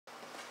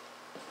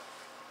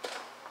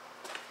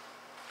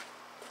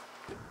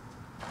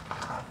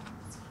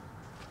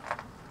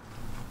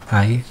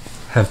I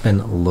have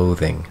been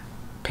loathing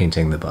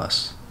painting the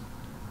bus.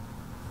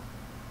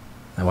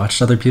 I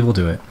watched other people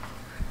do it.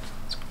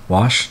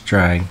 Wash,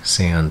 dry,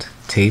 sand,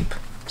 tape,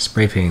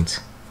 spray paint,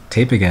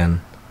 tape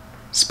again,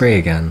 spray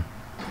again,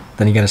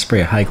 then you gotta spray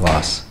a high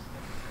gloss.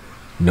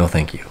 No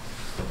thank you.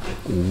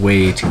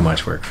 Way too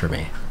much work for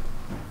me.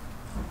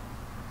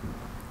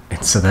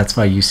 And so that's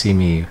why you see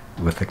me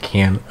with a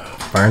can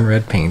of barn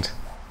red paint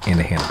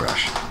and a hand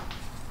brush.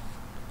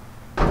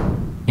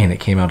 And it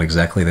came out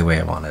exactly the way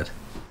I wanted.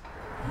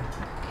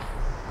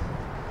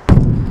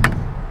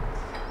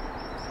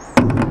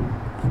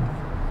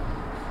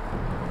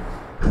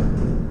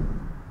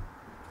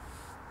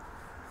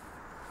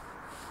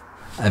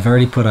 I've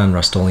already put on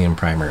Rust-Oleum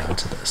primer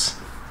onto this.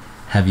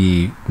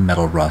 Heavy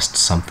metal rust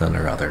something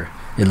or other.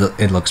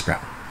 It looks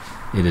brown.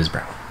 It is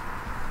brown.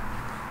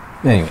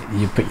 Anyway,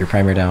 you put your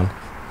primer down,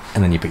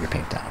 and then you put your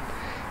paint down.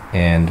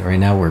 And right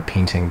now we're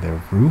painting the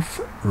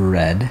roof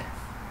red,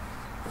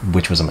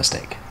 which was a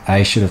mistake.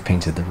 I should have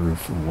painted the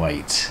roof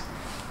white.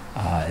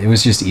 It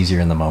was just easier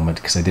in the moment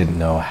because I didn't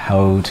know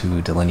how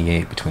to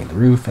delineate between the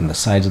roof and the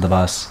sides of the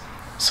bus,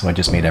 so I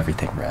just made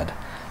everything red.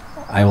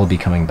 I will be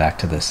coming back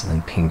to this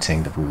and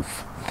painting the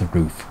roof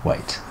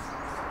white.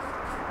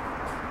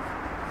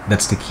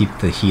 That's to keep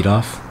the heat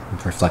off,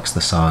 it reflects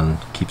the sun,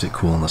 keeps it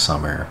cool in the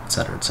summer,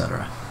 etc.,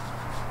 etc.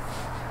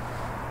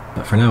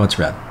 But for now it's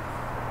red.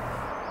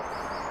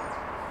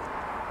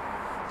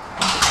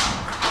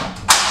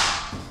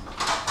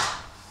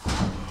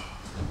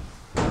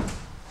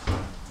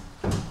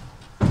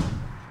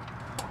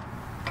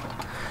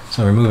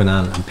 So we're moving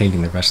on. I'm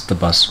painting the rest of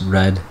the bus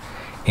red,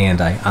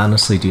 and I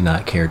honestly do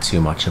not care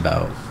too much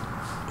about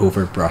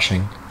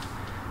over-brushing.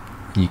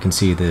 You can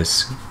see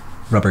this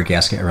rubber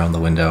gasket around the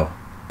window.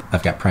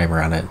 I've got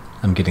primer on it.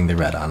 I'm getting the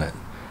red on it.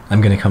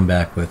 I'm going to come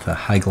back with a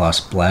high gloss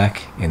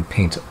black and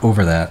paint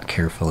over that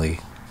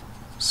carefully,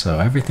 so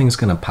everything's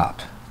going to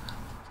pop.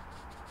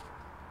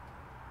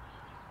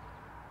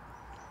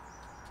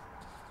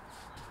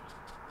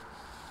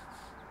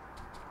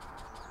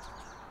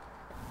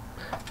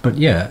 But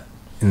yeah,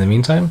 in the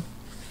meantime,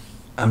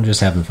 I'm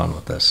just having fun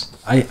with this.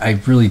 I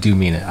really do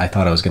mean it. I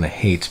thought I was going to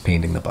hate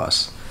painting the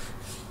bus.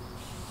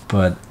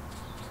 But,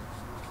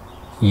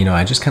 you know,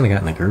 I just kind of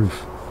got in the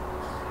groove.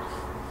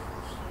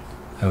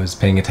 I was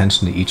paying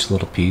attention to each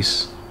little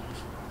piece.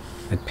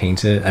 I'd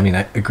paint it. I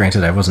mean,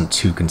 granted, I wasn't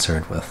too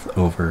concerned with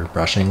over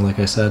brushing, like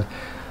I said.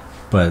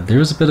 But there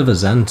was a bit of a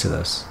zen to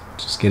this.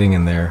 Just getting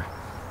in there,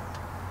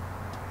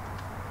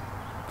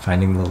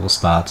 finding the little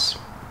spots,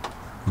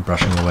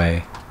 brushing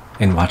away,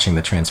 and watching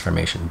the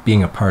transformation,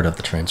 being a part of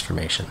the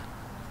transformation.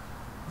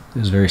 It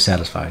was very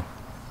satisfying.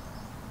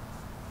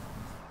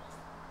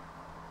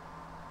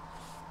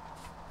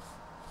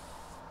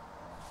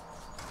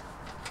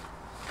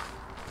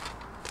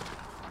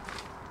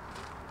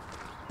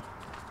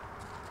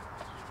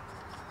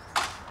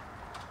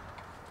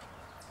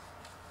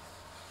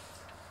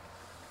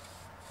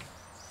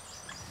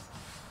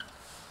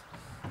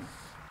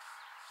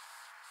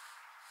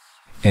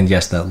 And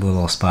yes, that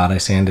little spot I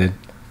sanded,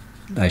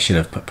 I should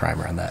have put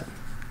primer on that.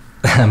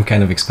 I'm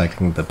kind of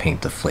expecting the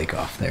paint to flake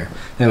off there.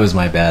 That was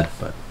my bad,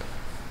 but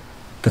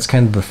that's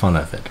kind of the fun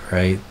of it,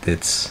 right?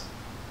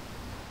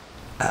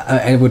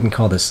 I wouldn't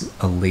call this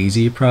a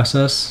lazy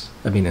process.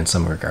 I mean, in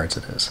some regards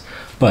it is.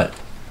 But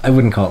I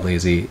wouldn't call it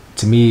lazy.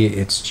 To me,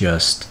 it's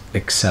just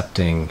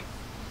accepting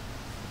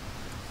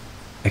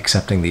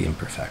the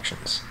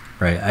imperfections,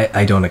 right?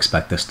 I don't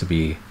expect this to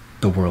be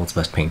the world's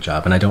best paint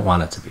job, and I don't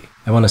want it to be.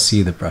 I want to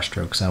see the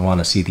brushstrokes. I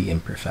want to see the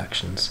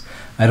imperfections.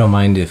 I don't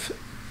mind if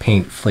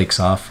paint flakes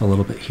off a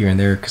little bit here and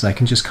there, because I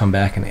can just come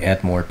back and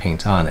add more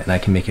paint on it, and I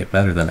can make it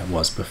better than it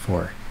was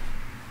before.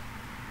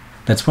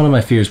 That's one of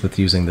my fears with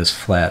using this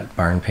flat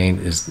barn paint,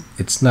 is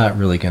it's not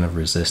really going to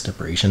resist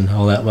abrasion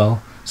all that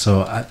well.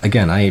 So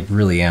again, I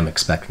really am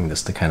expecting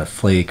this to kind of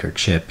flake or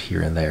chip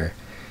here and there.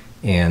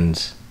 And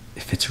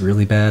if it's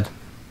really bad,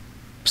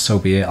 so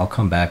be it. I'll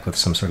come back with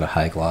some sort of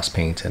high gloss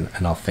paint and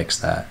I'll fix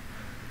that.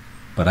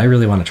 But I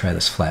really want to try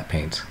this flat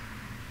paint.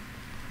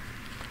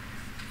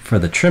 For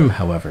the trim,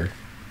 however,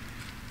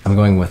 I'm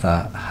going with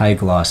a high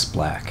gloss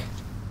black.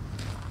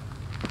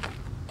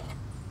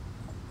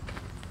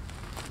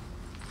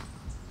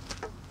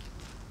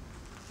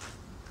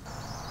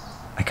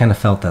 I kind of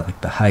felt that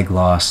like the high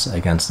gloss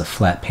against the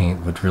flat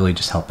paint would really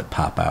just help it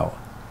pop out.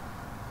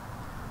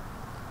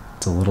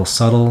 It's a little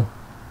subtle,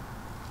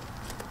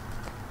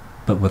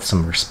 but with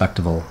some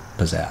respectable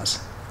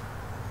pizzazz.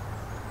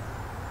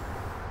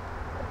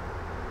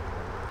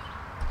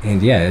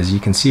 And yeah, as you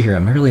can see here,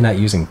 I'm really not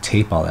using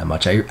tape all that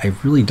much. I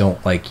really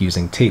don't like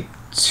using tape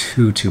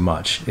too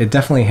much. It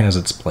definitely has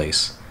its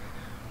place.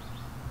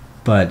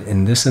 But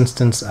in this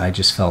instance, I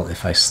just felt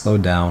if I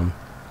slowed down,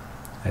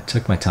 I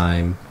took my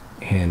time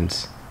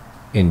and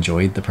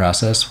enjoyed the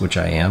process, which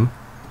I am,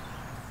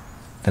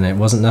 then it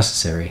wasn't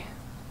necessary.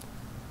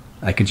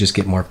 I could just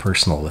get more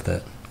personal with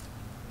it.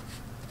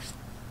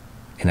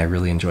 And I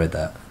really enjoyed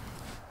that.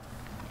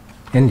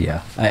 And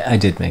yeah, I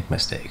did make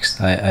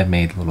mistakes. I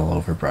made little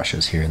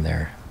overbrushes here and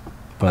there,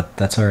 but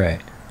that's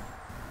alright.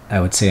 I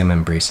would say I'm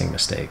embracing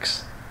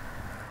mistakes.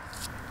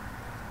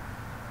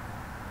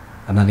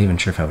 I'm not even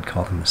sure if I would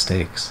call them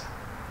mistakes.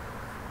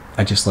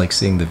 I just like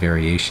seeing the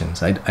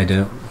variations. I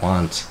don't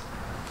want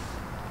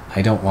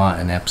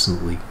an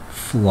absolutely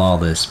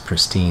flawless,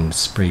 pristine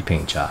spray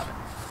paint job.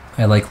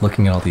 I like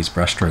looking at all these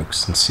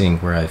brushstrokes and seeing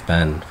where I've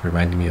been,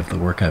 reminding me of the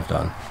work I've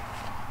done.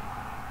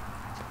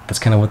 That's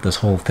kind of what this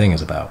whole thing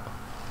is about.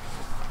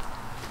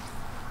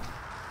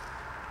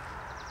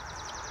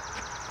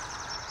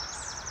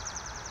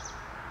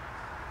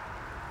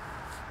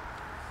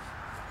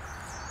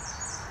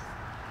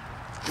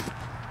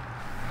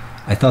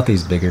 I thought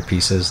these bigger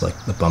pieces,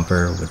 like the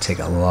bumper, would take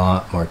a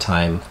lot more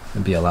time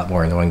and be a lot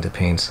more annoying to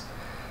paint.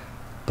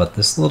 But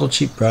this little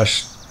cheap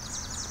brush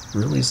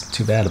really isn't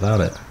too bad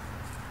about it.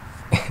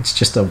 It's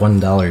just a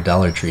 $1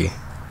 Dollar Tree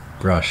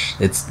brush.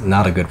 It's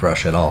not a good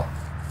brush at all.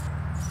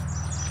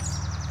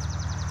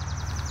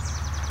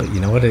 But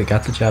you know what? It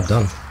got the job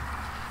done.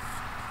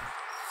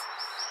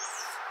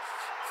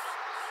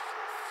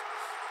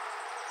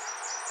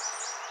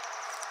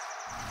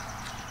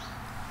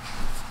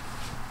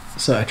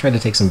 So I tried to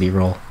take some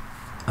B-roll.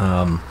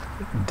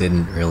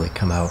 Didn't really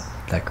come out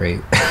that great.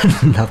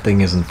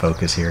 Nothing is in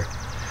focus here.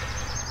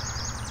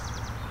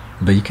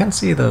 But you can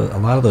see a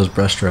lot of those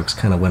brush strokes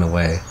kind of went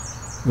away,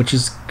 which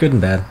is good and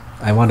bad.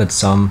 I wanted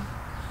some,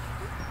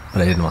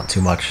 but I didn't want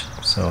too much,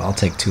 so I'll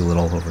take too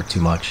little over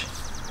too much.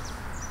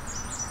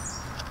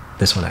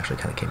 This one actually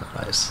kind of came out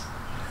nice.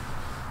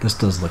 This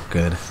does look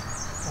good.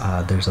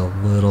 There's a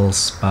little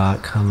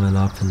spot coming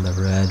up in the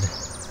red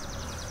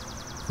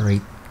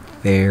right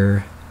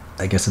there.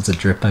 I guess it's a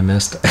drip I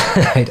missed.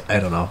 I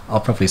don't know. I'll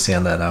probably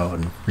sand that out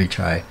and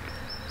retry.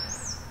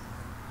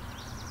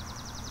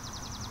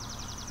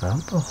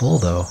 Not the hole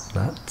though.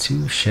 Not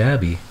too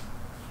shabby.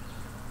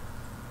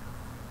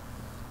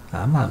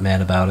 I'm not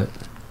mad about it.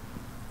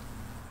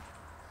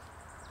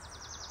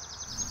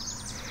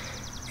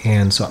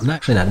 And so I'm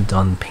actually not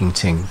done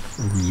painting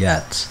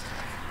yet.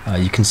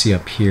 You can see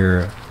up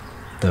here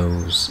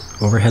those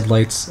overhead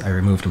lights. I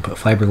removed and put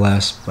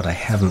fiberglass, but I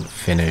haven't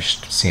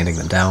finished sanding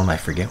them down. I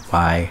forget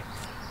why.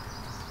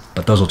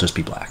 But those will just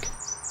be black.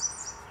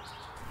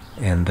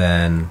 And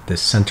then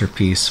this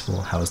centerpiece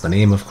will house the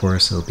name, of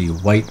course. It'll be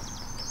white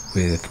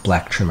with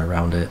black trim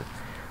around it.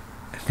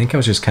 I think I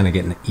was just kind of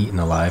getting eaten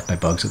alive by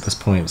bugs at this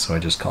point, so I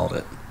just called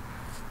it.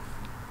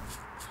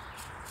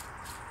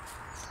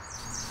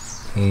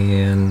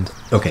 And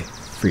okay,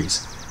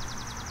 freeze.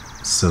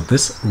 So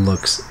this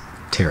looks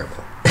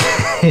terrible.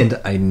 And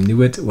I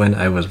knew it when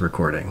I was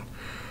recording.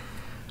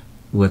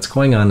 What's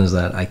going on is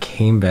that I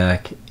came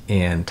back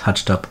and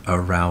touched up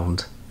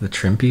around the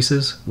trim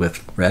pieces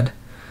with red.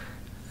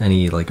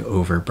 Any like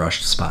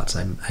overbrushed spots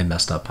I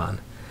messed up on.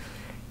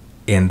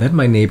 And then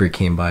my neighbor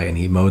came by and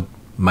he mowed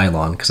my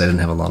lawn because I didn't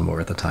have a lawnmower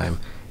at the time,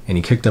 and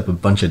he kicked up a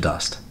bunch of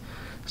dust.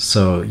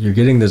 So you're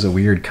getting this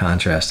weird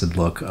contrasted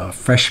look of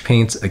fresh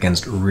paint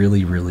against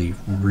really, really,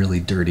 really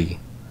dirty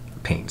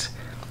paint.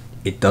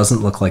 It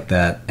doesn't look like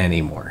that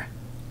anymore.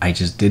 I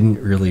just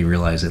didn't really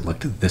realize it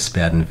looked this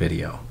bad in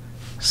video.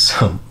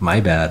 So my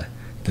bad.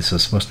 This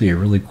was supposed to be a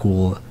really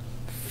cool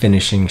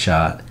finishing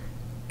shot,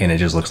 and it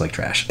just looks like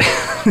trash.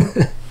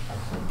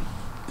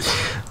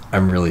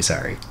 I'm really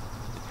sorry.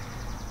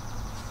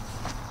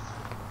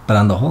 But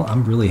on the whole,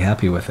 I'm really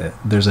happy with it.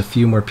 There's a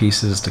few more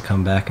pieces to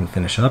come back and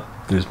finish up.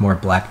 There's more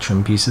black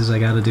trim pieces I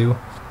gotta do.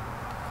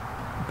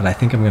 But I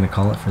think I'm gonna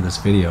call it for this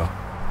video.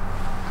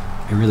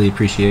 I really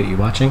appreciate you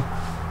watching.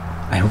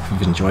 I hope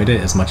you've enjoyed it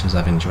as much as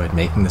I've enjoyed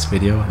making this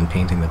video and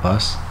painting the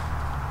bus.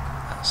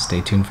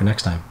 Stay tuned for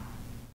next time.